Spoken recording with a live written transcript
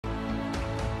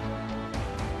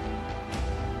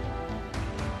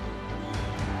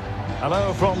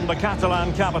Hello from the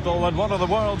Catalan capital and one of the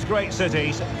world's great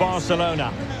cities,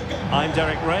 Barcelona. I'm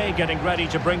Derek Ray, getting ready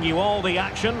to bring you all the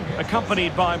action,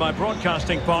 accompanied by my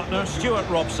broadcasting partner, Stuart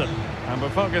Robson. And we're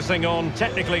focusing on,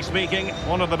 technically speaking,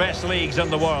 one of the best leagues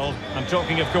in the world. I'm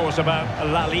talking, of course, about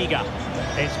La Liga.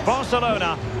 It's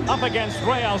Barcelona up against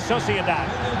Real Sociedad.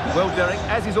 Well, Derek,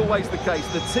 as is always the case,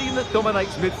 the team that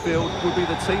dominates midfield will be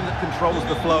the team that controls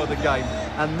the flow of the game.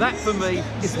 And that, for me,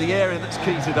 is the area that's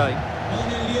key today.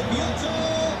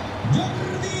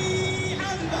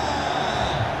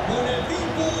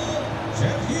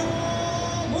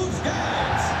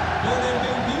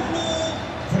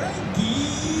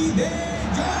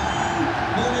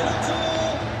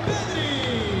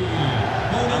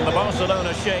 And the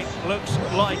Barcelona shape looks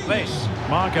like this.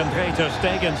 Marc-André ter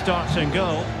Stegen starts in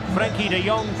goal. Frenkie de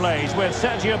Jong plays with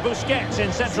Sergio Busquets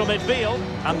in central midfield.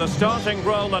 And the starting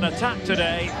role in attack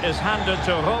today is handed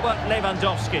to Robert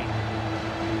Lewandowski.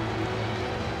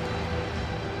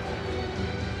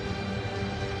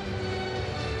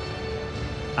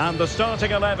 And the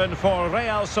starting 11 for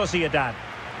Real Sociedad.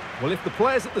 Well, if the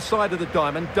players at the side of the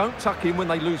diamond don't tuck in when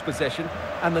they lose possession,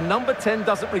 and the number 10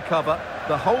 doesn't recover,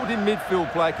 the holding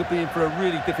midfield player could be in for a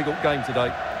really difficult game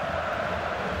today.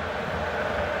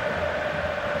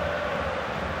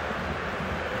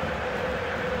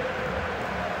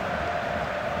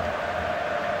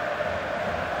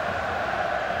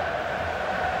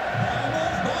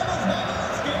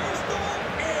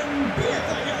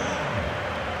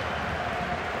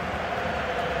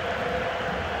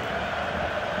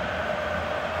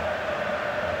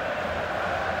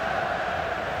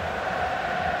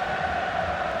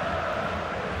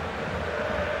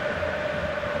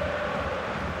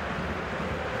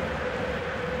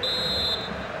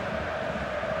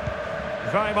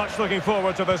 Very much looking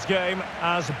forward to this game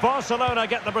as Barcelona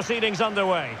get the proceedings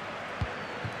underway.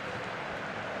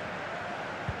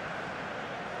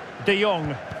 De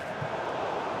Jong.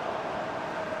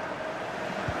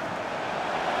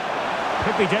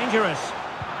 Could be dangerous.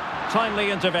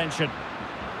 Timely intervention.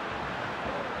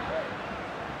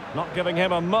 Not giving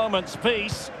him a moment's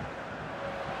peace.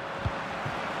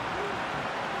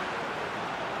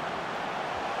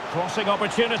 Crossing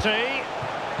opportunity.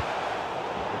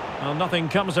 Well, nothing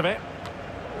comes of it.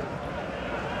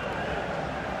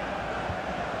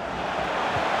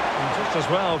 And just as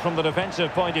well from the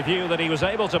defensive point of view that he was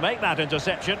able to make that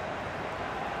interception.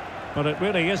 But it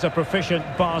really is a proficient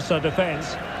Barca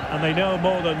defence, and they know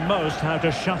more than most how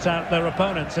to shut out their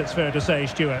opponents, it's fair to say,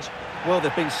 Stuart. Well,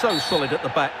 they've been so solid at the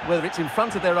back, whether it's in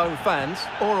front of their own fans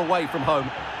or away from home.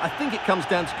 I think it comes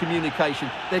down to communication.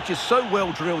 They're just so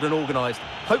well drilled and organised.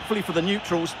 Hopefully for the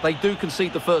neutrals, they do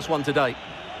concede the first one today.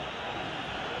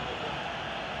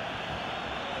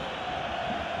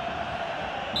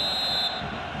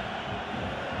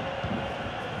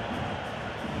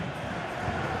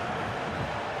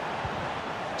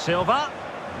 Silva.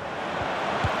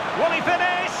 Will he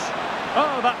finish?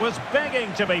 Oh, that was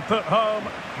begging to be put home,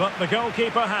 but the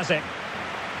goalkeeper has it.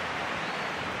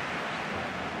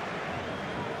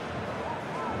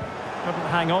 Couldn't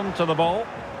hang on to the ball.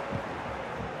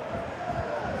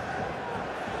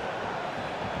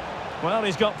 Well,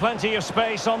 he's got plenty of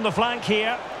space on the flank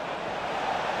here.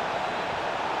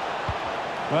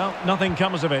 Well, nothing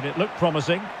comes of it. It looked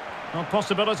promising. No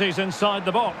possibilities inside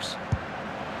the box.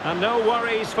 And no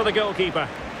worries for the goalkeeper.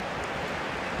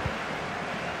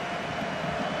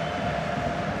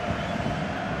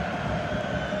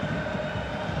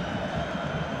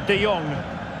 De Jong.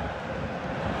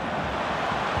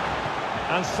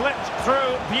 And slipped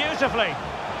through beautifully.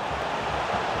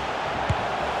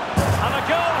 And a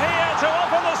goal here to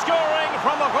open the scoring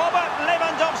from Robert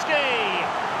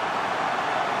Lewandowski.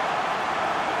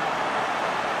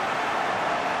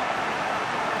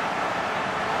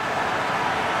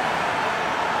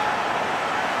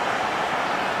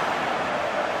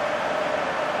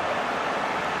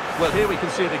 Well, here we can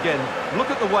see it again.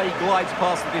 Look at the way he glides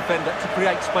past the defender to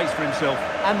create space for himself.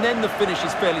 And then the finish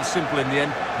is fairly simple in the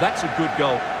end. That's a good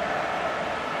goal.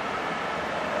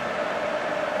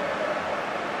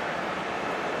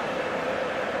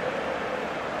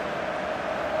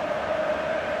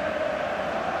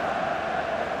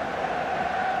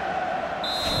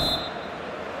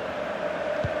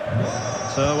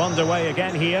 So underway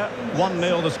again here.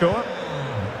 1-0 the score.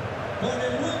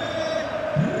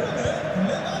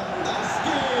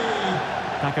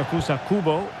 Takafusa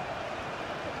Kubo.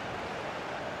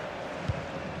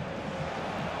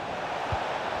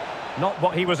 Not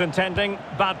what he was intending.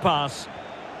 Bad pass.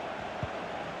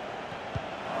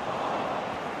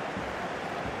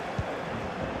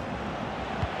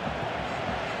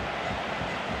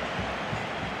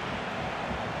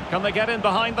 Can they get in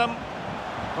behind them?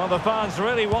 Well, the fans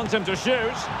really want him to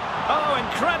shoot. Oh,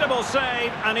 incredible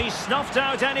save, and he snuffed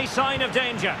out any sign of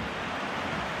danger.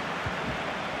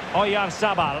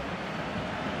 Oyarzabal.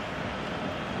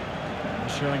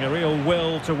 Showing a real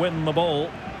will to win the ball.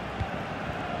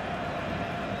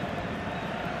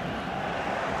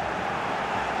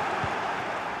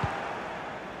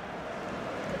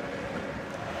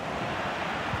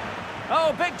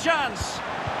 Oh, big chance.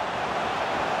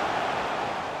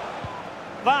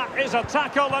 That is a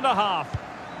tackle and a half.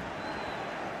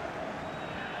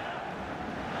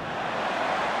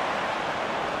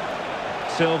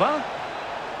 Silva.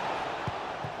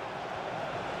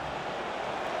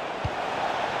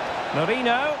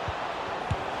 Marino.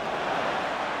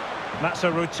 That's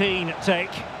a routine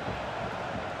take.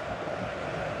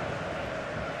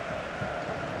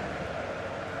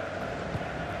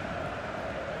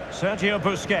 Sergio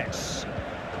Busquets.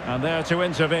 And there to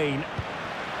intervene.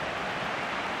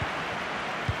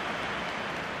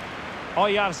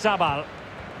 Oyarzabal.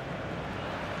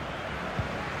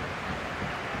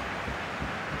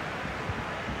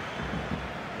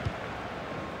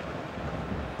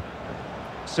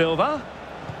 Silva.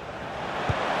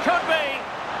 Could be.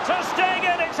 Ter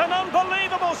Stegen, it's an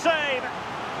unbelievable save.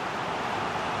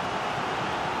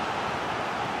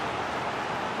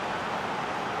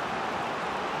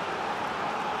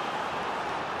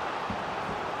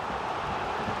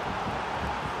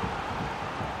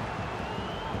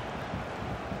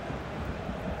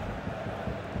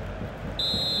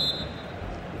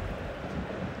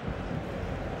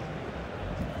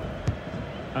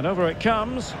 And over it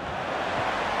comes.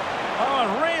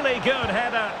 Oh, a really good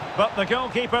header, but the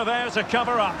goalkeeper there to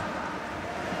cover up.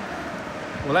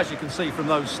 Well, as you can see from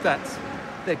those stats,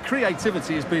 their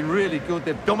creativity has been really good.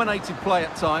 They've dominated play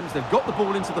at times. They've got the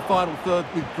ball into the final third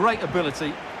with great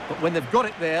ability. But when they've got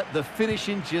it there, the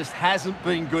finishing just hasn't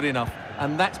been good enough.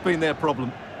 And that's been their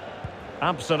problem.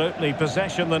 Absolutely,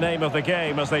 possession the name of the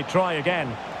game as they try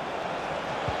again.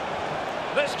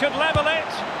 This could level it.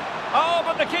 Oh,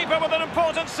 but the keeper with an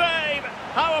important save.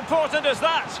 How important is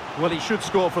that? Well, he should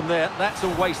score from there. That's a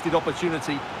wasted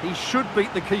opportunity. He should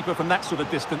beat the keeper from that sort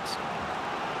of distance.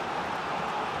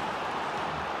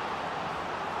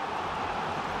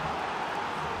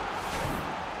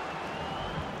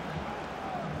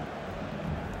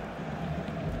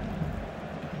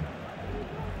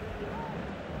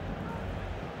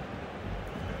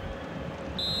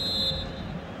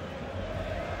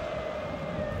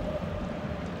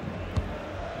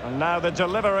 And now the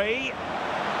delivery.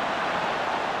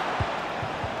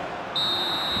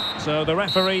 So the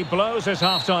referee blows his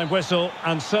half-time whistle,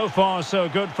 and so far so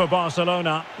good for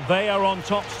Barcelona. They are on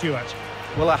top, Stuart.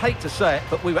 Well, I hate to say it,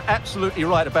 but we were absolutely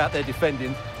right about their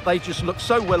defending. They just look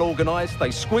so well organised.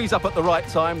 They squeeze up at the right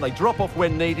time, they drop off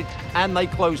when needed, and they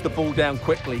close the ball down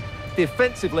quickly.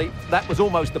 Defensively, that was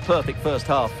almost the perfect first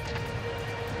half.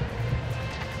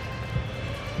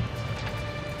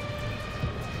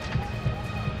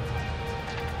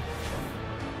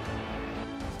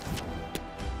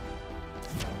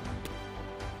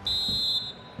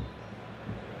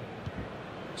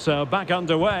 So back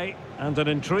underway, and an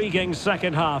intriguing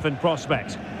second half in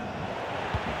prospect.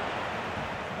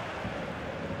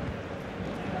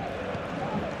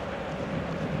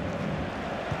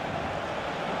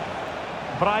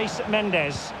 Bryce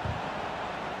Mendes.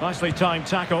 Nicely timed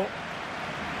tackle.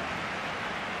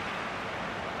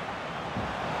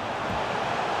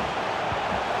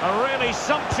 A really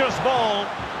sumptuous ball,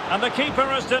 and the keeper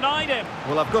has denied him.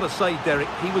 Well, I've got to say, Derek,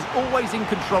 he was always in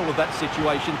control of that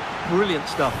situation. Brilliant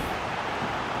stuff.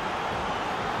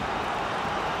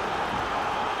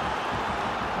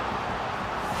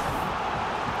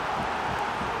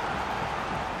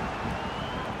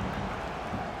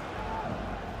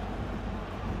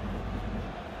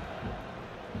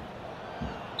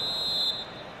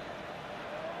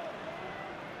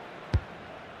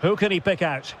 Who can he pick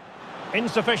out?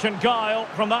 Insufficient guile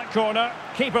from that corner.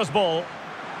 Keeper's ball.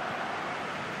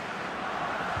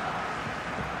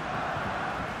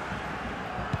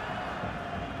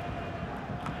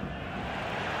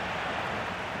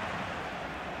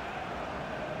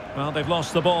 Well, they've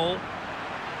lost the ball.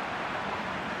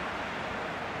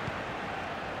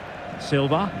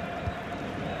 Silva.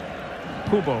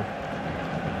 Kubo.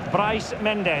 Bryce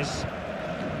Mendes.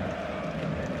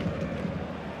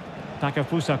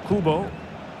 Takefusa Kubo.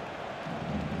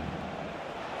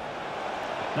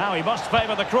 Now he must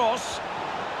favour the cross.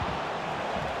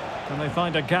 Can they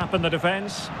find a gap in the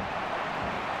defence?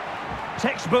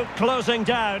 Textbook closing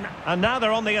down, and now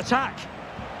they're on the attack.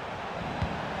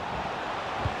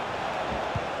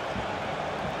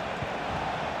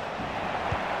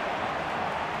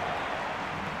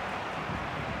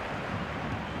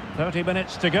 30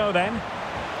 minutes to go then.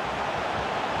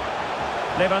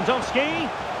 Lewandowski.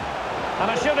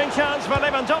 And a shooting chance for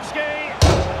Lewandowski.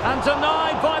 And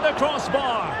denied by the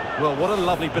crossbar. Well, what a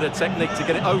lovely bit of technique to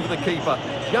get it over the keeper.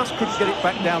 Just couldn't get it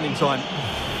back down in time.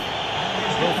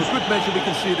 Well, for good measure, we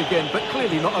can see it again, but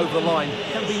clearly not over the line.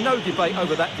 Can be no debate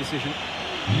over that decision.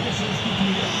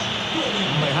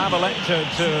 They have elected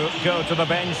to go to the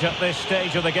bench at this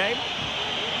stage of the game.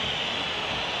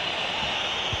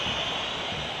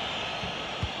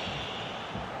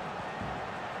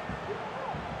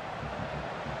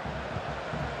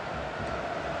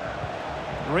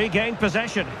 Regained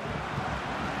possession.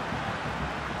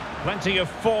 Plenty of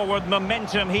forward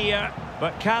momentum here,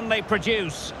 but can they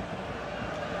produce?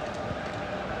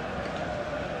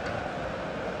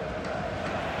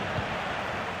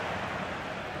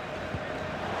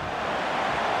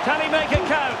 Can he make it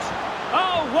count?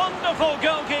 Oh, wonderful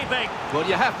goalkeeping! Well,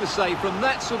 you have to say, from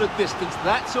that sort of distance,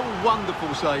 that's a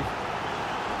wonderful save.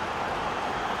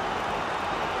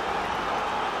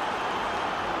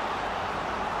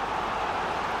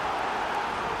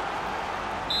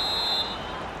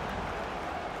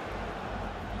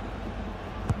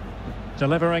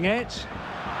 Delivering it.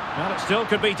 Well, it still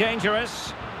could be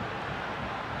dangerous.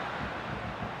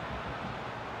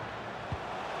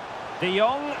 De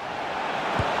Jong.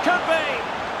 Could be!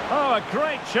 Oh, a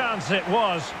great chance it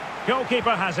was.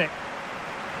 Goalkeeper has it.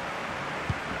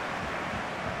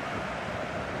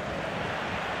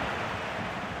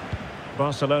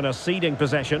 Barcelona ceding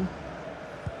possession.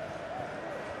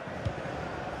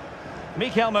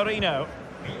 Mikel Merino.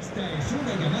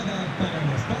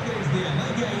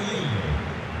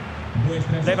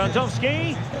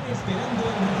 Lewandowski.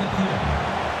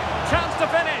 Chance to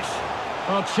finish.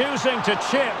 Well, choosing to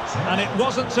chip, and it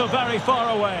wasn't so very far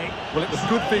away. Well, it was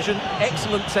good vision,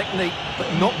 excellent technique,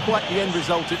 but not quite the end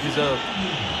result it deserved.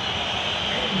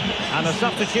 And a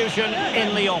substitution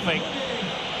in the offing.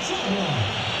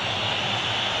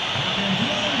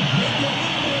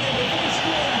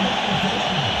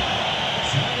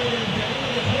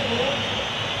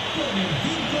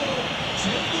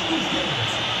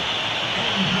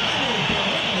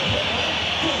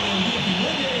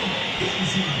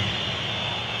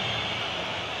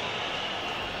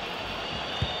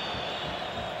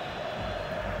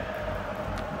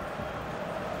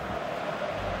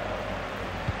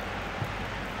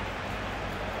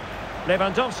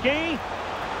 Lewandowski.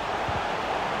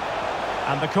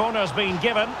 And the corner's been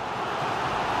given.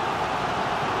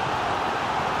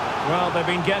 Well, they've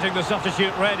been getting the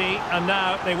substitute ready, and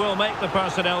now they will make the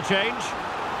personnel change.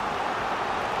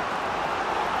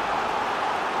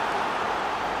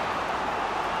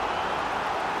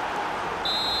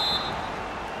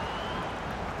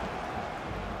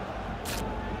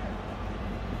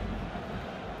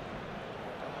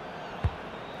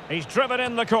 He's driven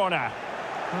in the corner.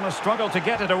 And a struggle to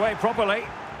get it away properly.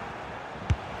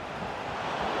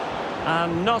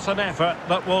 And not an effort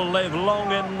that will live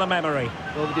long in the memory.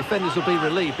 Well, the defenders will be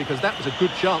relieved because that was a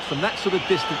good chance. From that sort of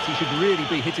distance, he should really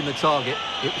be hitting the target.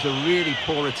 It was a really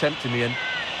poor attempt in the end.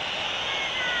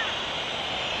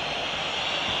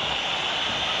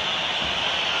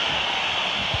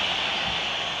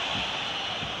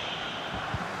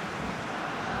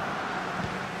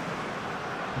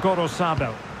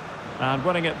 Gorosabel. And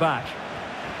winning it back.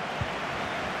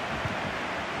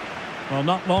 Well,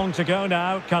 not long to go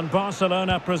now. Can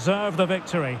Barcelona preserve the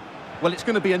victory? Well, it's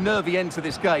going to be a nervy end to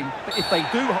this game, but if they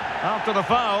do... After the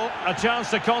foul, a chance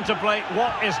to contemplate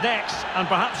what is next, and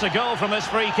perhaps a goal from this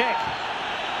free kick.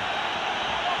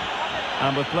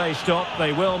 And with play stopped,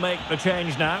 they will make the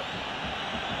change now.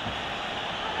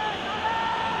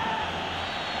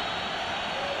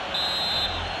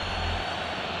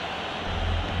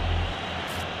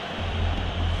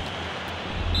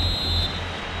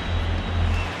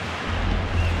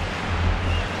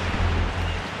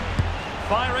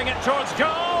 Firing it towards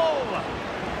goal!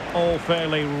 All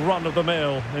fairly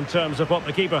run-of-the-mill in terms of what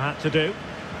the keeper had to do.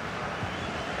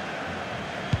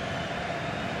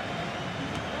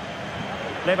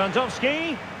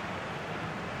 Lewandowski.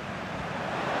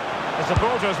 The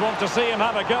supporters want to see him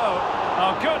have a go.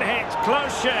 Oh, good hit,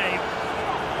 close shave.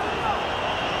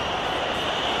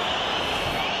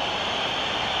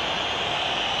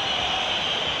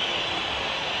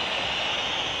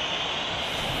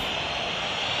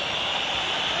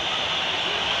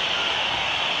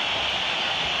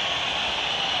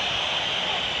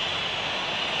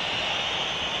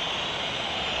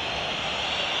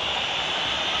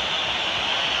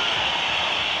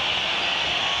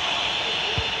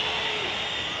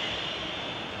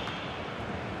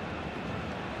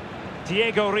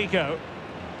 Diego Rico.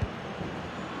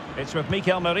 It's with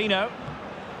Mikel Merino.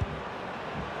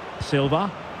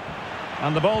 Silva.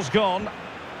 And the ball's gone.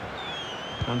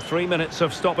 And 3 minutes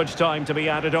of stoppage time to be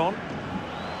added on.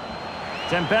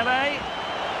 Dembele.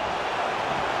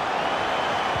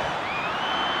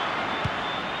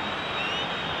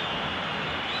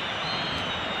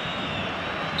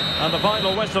 And the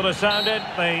final whistle has sounded.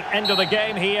 The end of the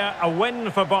game here. A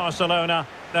win for Barcelona.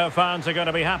 Their fans are going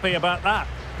to be happy about that.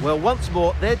 Well, once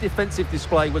more, their defensive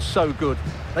display was so good.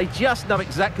 They just know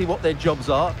exactly what their jobs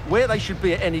are, where they should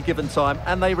be at any given time,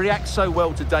 and they react so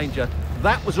well to danger.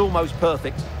 That was almost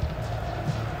perfect.